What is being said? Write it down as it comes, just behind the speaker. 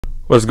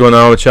What's going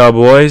on with y'all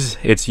boys?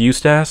 It's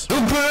Eustace.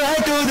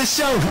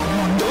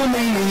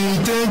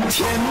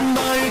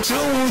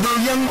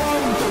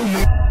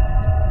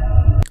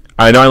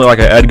 I know I look like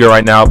an Edgar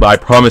right now, but I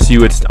promise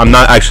you I'm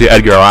not actually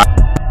Edgar, alright?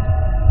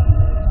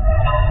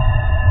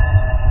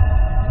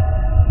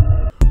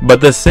 But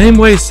the same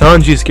way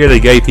Sanji's scared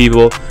of gay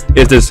people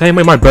is the same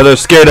way my brother's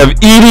scared of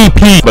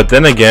EDP. But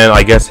then again,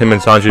 I guess him and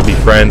Sanji would be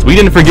friends. We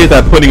didn't forget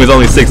that Pudding was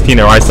only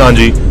 16, alright,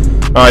 Sanji?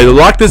 Alright,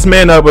 lock this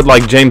man up with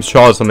like James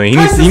Charles or something. He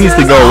needs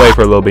to go away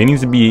for a little bit.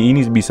 He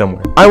needs to be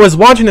somewhere. I was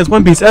watching this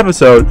One Piece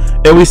episode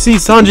and we see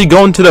Sanji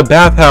going to the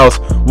bathhouse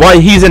while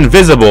he's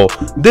invisible.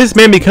 This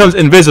man becomes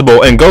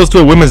invisible and goes to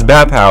a women's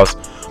bathhouse.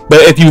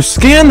 But if you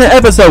scan the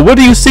episode, what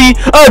do you see?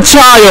 A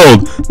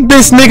child!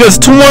 This nigga's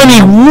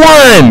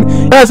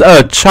 21! That's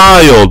a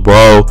child,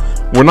 bro.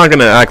 We're not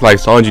gonna act like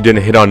Sanji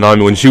didn't hit on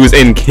Nami when she was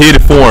in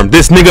kid form.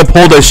 This nigga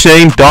pulled a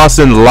Shane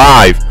Dawson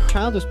live.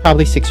 Child was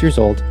probably 6 years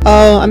old.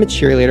 Oh, I'm a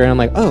cheerleader, and I'm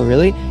like, oh,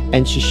 really?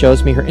 And she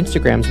shows me her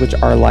Instagrams, which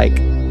are like,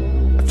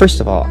 first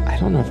of all, I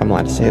don't know if I'm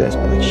allowed to say this,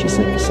 but like, she's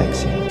like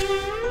sexy.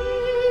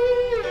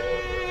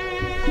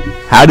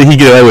 How did he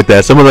get away with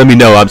that? Someone let me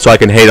know so I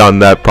can hate on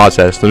that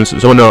process.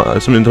 Someone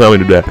tell me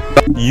to do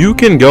that. You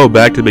can go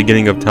back to the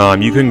beginning of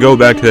time. You can go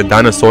back to the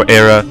dinosaur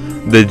era,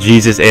 the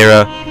Jesus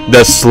era,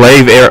 the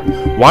slave era.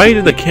 Why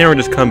did the camera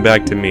just come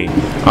back to me?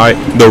 Alright,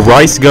 the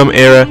rice gum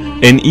era.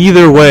 And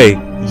either way,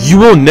 you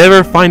will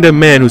never find a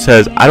man who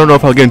says, I don't know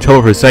if I'll get in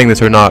trouble for saying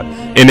this or not,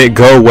 and it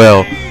go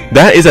well.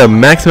 That is a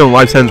maximum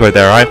life sentence right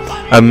there, right?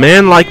 A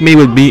man like me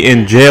would be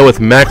in jail with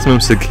maximum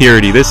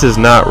security. This is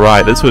not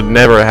right. This would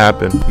never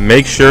happen.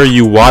 Make sure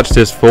you watch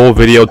this full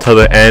video till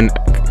the end.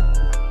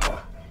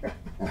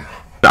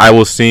 I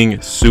will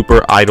sing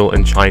Super Idol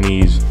in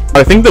Chinese.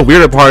 I think the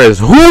weirder part is,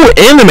 who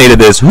animated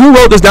this? Who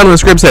wrote this down in the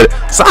script said,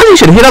 Sanji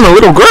should hit on a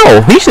little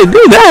girl. He should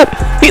do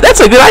that. That's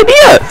a good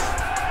idea.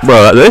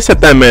 Bro, they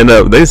set that man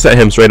up. They set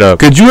him straight up.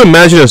 Could you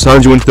imagine if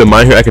Sanji went to the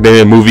My Hero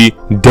Academia movie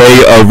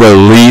day of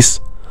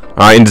release?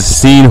 Alright, and just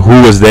seeing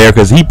who was there,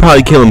 because he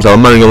probably killed himself,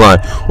 I'm not even gonna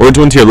lie. Or just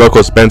went to your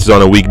local Spencer's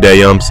on a weekday,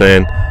 you know what I'm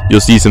saying? You'll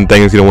see some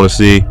things you don't want to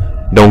see.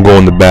 Don't go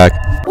in the back.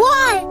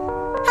 Why?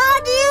 How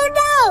do you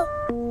know?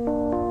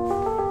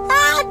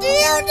 How do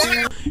you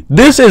know?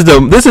 This is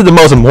the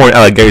most important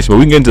allegation, but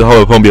we can get into the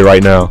homophobia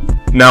right now.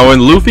 Now, when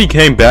Luffy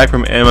came back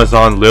from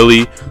Amazon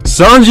Lily,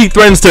 Sanji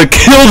threatens to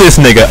kill this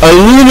nigga,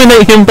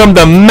 eliminate him from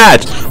the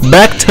match,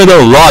 back to the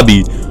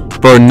lobby,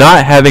 for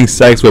not having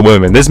sex with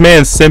women. This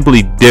man's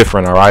simply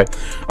different, alright?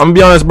 I'm gonna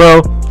be honest,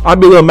 bro. I'd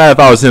be a little mad if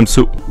I was him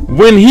too.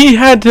 When he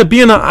had to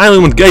be on an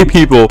island with gay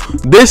people,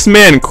 this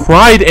man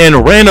cried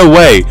and ran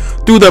away.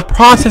 Through the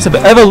process of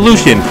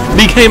evolution,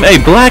 became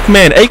a black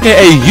man,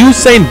 aka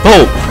Usain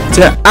Bolt,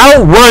 to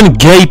outrun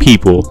gay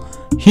people.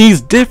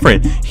 He's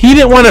different. He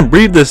didn't want to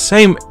breathe the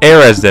same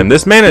air as them.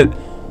 This man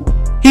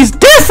he's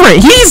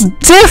different. He's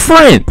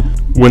different.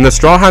 When the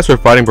Straw Hats were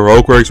fighting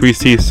Baroque Works, we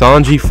see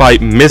Sanji fight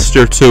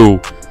Mr. 2.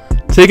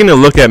 Taking a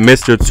look at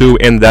Mr. 2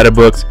 in the data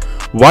books,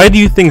 why do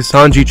you think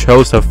Sanji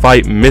chose to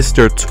fight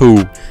Mr.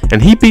 2?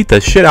 And he beat the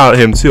shit out of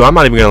him too. I'm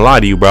not even gonna lie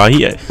to you, bro.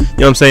 You know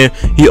what I'm saying?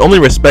 He only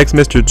respects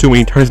Mr. 2 when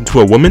he turns into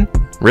a woman?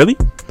 Really?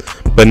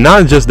 But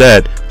not just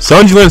that.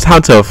 Sanji learns how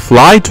to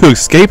fly to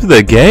escape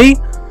the gay?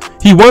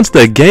 He wants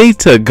the gay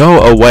to go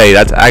away.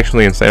 That's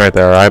actually insane right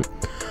there, alright?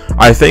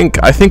 I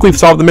think we've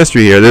solved the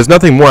mystery here. There's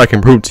nothing more I can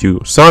prove to you.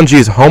 Sanji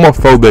is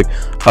homophobic,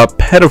 a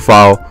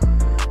pedophile,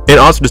 and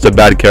also just a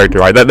bad character,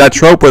 right? That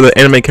trope where the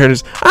anime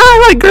characters,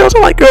 I like girls, you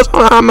know what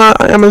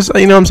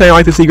I'm saying, I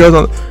like to see girls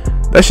on.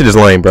 That shit is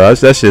lame, bro.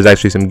 That shit is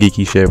actually some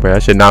geeky shit, bro.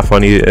 That shit not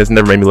funny. It's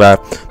never made me laugh.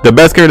 The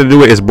best character to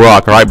do it is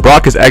Brock, alright?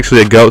 Brock is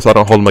actually a goat, so I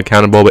don't hold him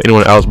accountable, but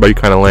anyone else, bro, you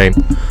kind of lame.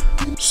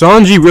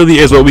 Sanji really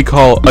is what we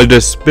call a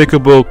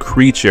despicable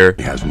creature.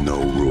 He has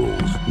no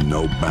rules,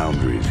 no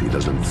boundaries. He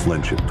doesn't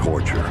flinch at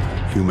torture,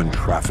 human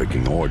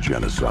trafficking, or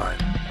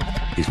genocide.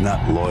 He's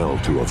not loyal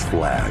to a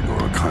flag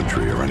or a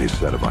country or any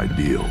set of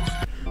ideals.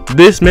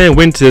 This man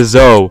went to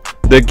Zoo,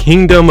 the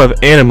kingdom of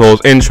animals,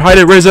 and tried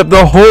to raise up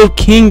the whole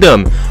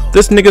kingdom.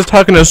 This nigga's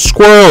talking to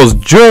squirrels,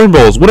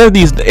 gerbils, what are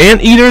these,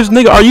 anteaters?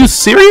 Nigga, are you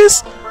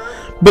serious?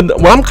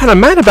 But what I'm kind of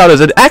mad about is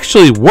it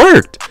actually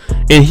worked.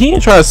 And he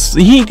ain't trying to,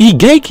 he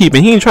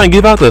gatekeeping, he ain't trying to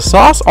give out the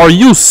sauce. Are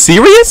you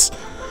serious?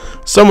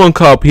 Someone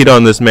call Pete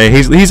on this man.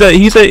 He's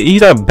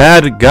a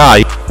bad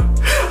guy.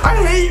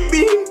 I hate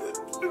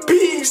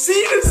being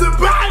seen as a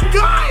bad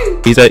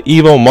guy. He's an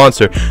evil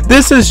monster.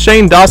 This is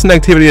Shane Dawson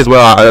activity as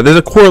well. There's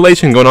a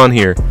correlation going on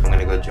here. I'm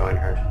gonna go join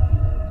her,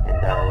 and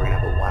we're gonna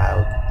have a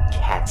wild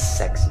cat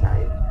sex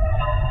night.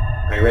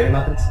 Are you ready,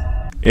 Muffins?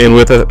 And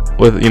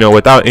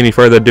without any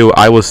further ado,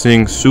 I will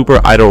sing Super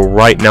Idol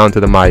right now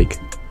into the mic.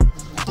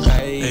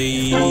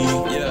 Hey,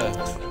 yeah.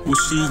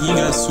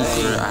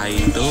 Super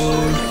Idol.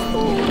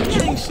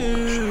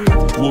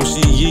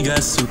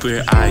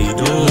 Super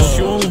Idol.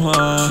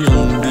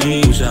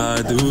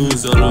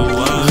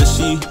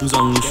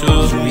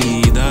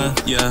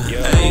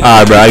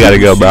 Alright, bro, I gotta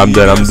go, bro. I'm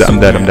done.